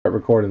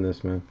recording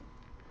this, man.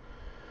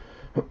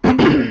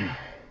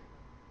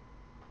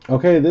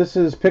 Okay, this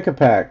is Pick a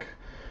Pack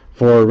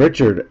for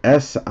Richard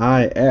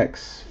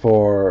SIX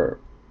for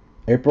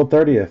April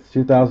 30th,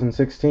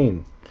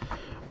 2016.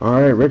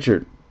 All right,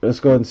 Richard, let's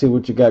go ahead and see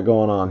what you got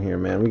going on here,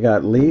 man. We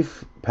got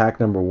Leaf, pack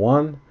number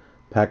 1,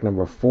 pack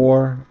number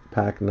 4,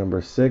 pack number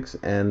 6,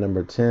 and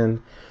number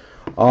 10.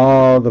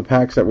 All the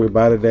packs that we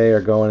buy today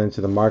are going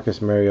into the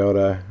Marcus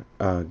Mariota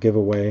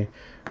giveaway.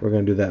 We're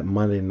going to do that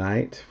Monday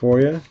night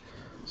for you.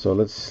 So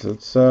let's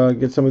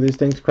get some of these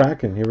things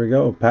cracking. Here we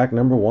go. Pack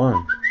number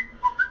 1.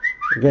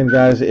 Again,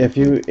 guys, if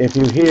you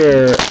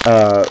hear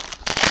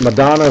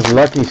Madonna's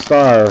Lucky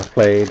Star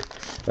played,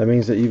 that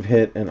means that you've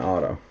hit an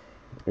auto.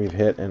 You've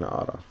hit an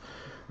auto.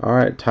 All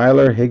right,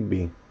 Tyler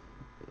Higbee.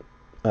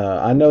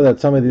 I know that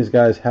some of these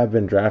guys have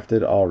been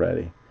drafted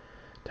already.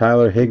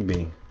 Tyler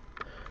Higbee.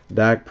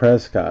 Dak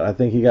Prescott. I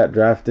think he got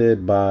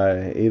drafted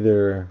by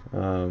either,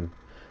 I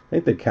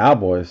think the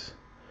Cowboys.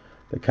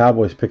 The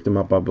Cowboys picked him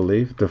up, I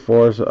believe.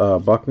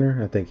 DeForest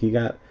Buckner, I think he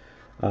got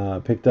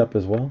picked up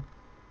as well.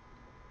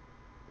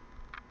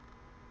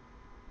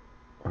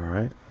 All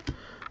right.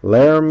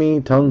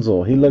 Laramie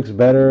Tunzel. He looks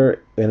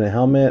better in a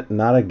helmet,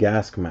 not a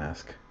gas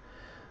mask.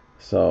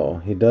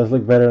 So he does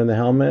look better in the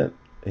helmet.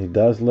 He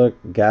does look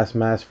gas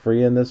mask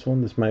free in this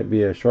one. This might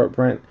be a short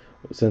print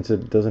since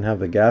it doesn't have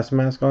the gas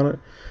mask on it.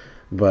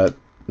 But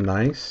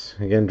nice.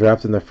 Again,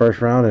 drafted in the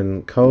first round.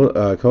 And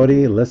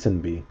Cody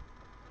Listenby.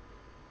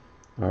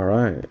 All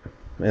right.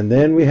 And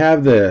then we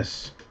have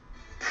this.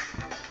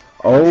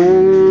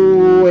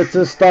 Oh, it's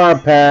a star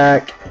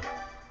pack.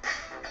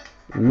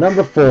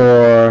 Number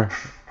 4.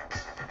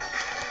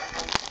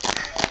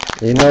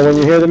 You know when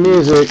you hear the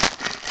music,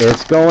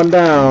 it's going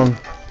down.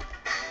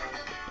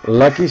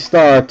 Lucky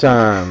Star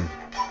time.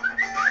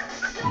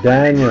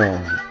 Daniel.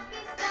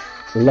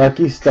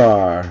 Lucky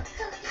Star.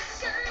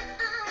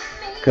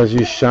 Because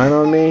you shine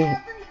on me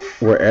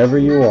wherever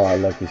you are,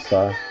 Lucky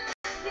Star.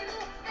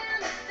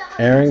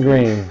 Aaron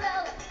Green.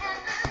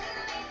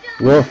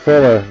 Will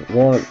Fuller,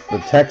 one of the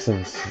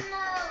Texans.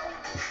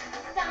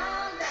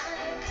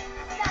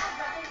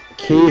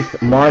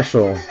 Keith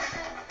Marshall.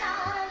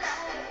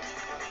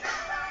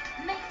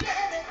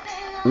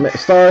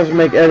 Stars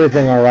make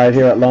everything alright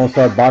here at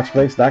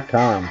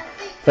LoneStarBoxBreaks.com.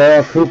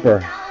 Farrell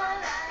Cooper.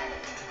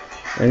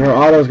 And your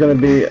auto is going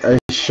to be a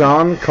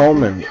Sean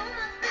Coleman.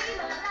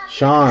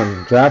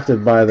 Sean,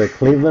 drafted by the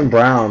Cleveland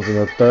Browns in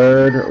the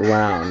 3rd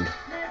round.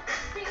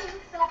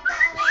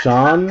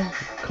 Sean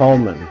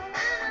Coleman.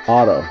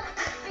 Auto.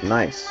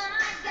 Nice.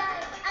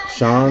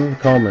 Sean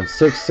Coleman,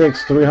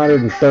 6'6",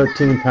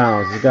 313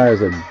 pounds. This guy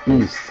is a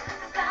beast.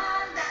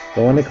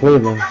 Going to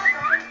Cleveland.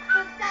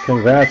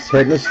 Congrats,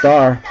 hitting a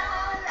star.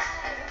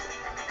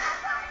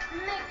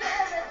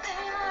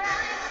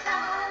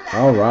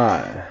 All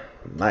right.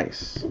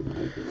 Nice.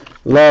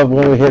 Love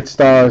when we hit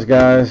stars,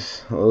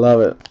 guys.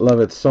 Love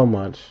it so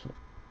much.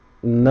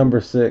 Number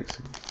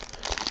 6.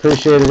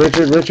 Appreciate it,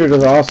 Richard. Richard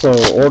is also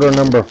order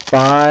number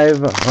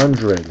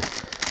 500.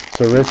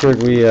 So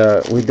Richard,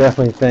 we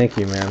definitely thank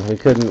you, man. We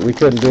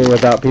couldn't do it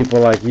without people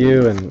like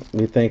you, and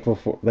we thank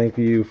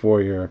you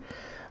for your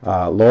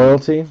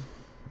loyalty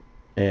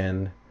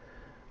and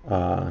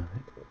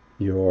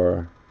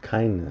your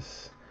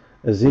kindness.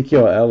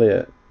 Ezekiel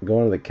Elliott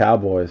going to the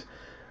Cowboys.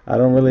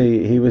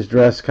 He was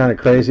dressed kind of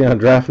crazy on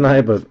draft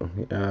night, but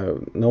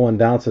no one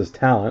doubts his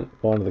talent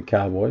going to the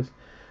Cowboys.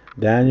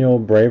 Daniel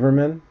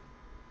Braverman.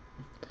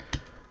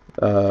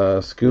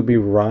 Scooby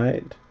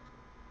Wright.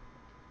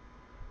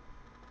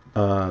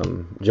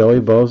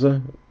 Joey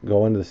Bosa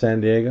going to San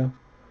Diego.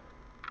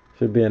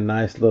 Should be a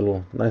nice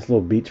little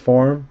beach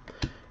for him.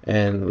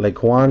 And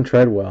Laquan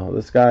Treadwell.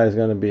 This guy is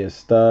going to be a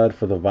stud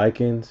for the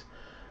Vikings.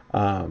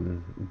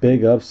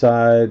 Big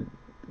upside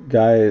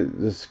guy.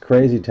 Just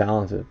crazy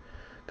talented.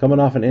 Coming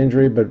off an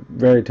injury, but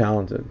very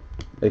talented.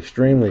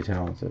 Extremely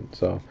talented.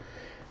 So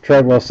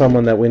Treadwell's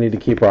someone that we need to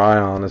keep our eye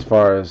on as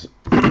far as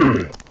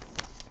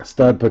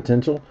stud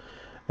potential.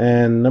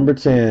 And number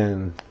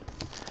 10.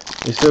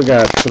 We still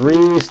got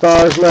 3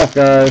 stars left,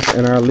 guys,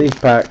 in our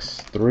Leaf packs.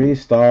 3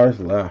 stars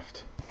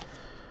left.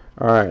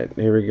 All right,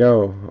 here we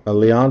go.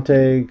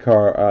 Leonte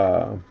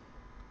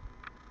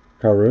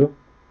Carroo.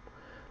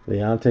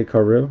 Leonte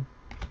Carroo.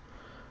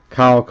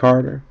 Kyle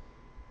Carter.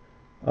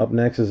 Up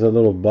next is a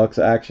little Bucks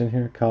action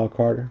here. Kyle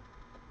Carter.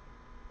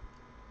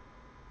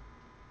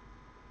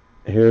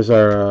 Here's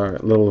our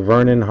little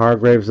Vernon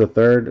Hargraves III,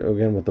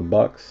 again with the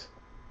Bucks.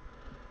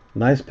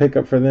 Nice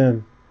pickup for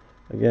them.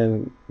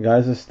 Again,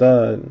 guy's a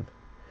stud.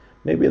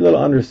 Maybe a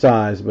little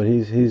undersized, but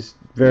he's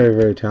very,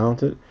 very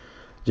talented.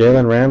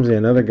 Jalen Ramsey,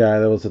 another guy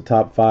that was a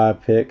top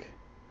 5 pick.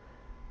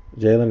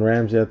 Jalen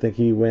Ramsey, I think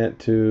he went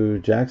to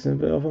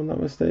Jacksonville, if I'm not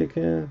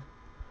mistaken.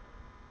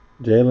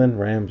 Jalen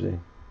Ramsey.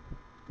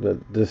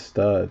 This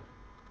stud.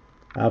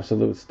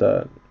 Absolute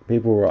stud.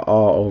 People were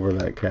all over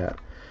that cat.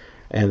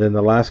 And then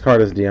the last card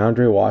is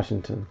DeAndre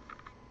Washington.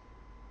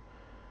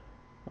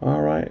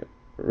 All right.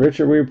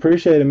 Richard, we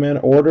appreciate it, man.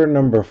 Order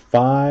number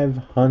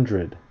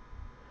 500.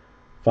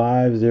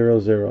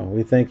 500.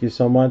 We thank you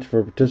so much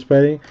for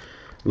participating.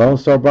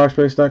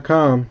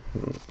 LoneStarBoxBreaks.com.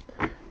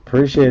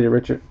 Appreciate it,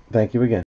 Richard. Thank you again.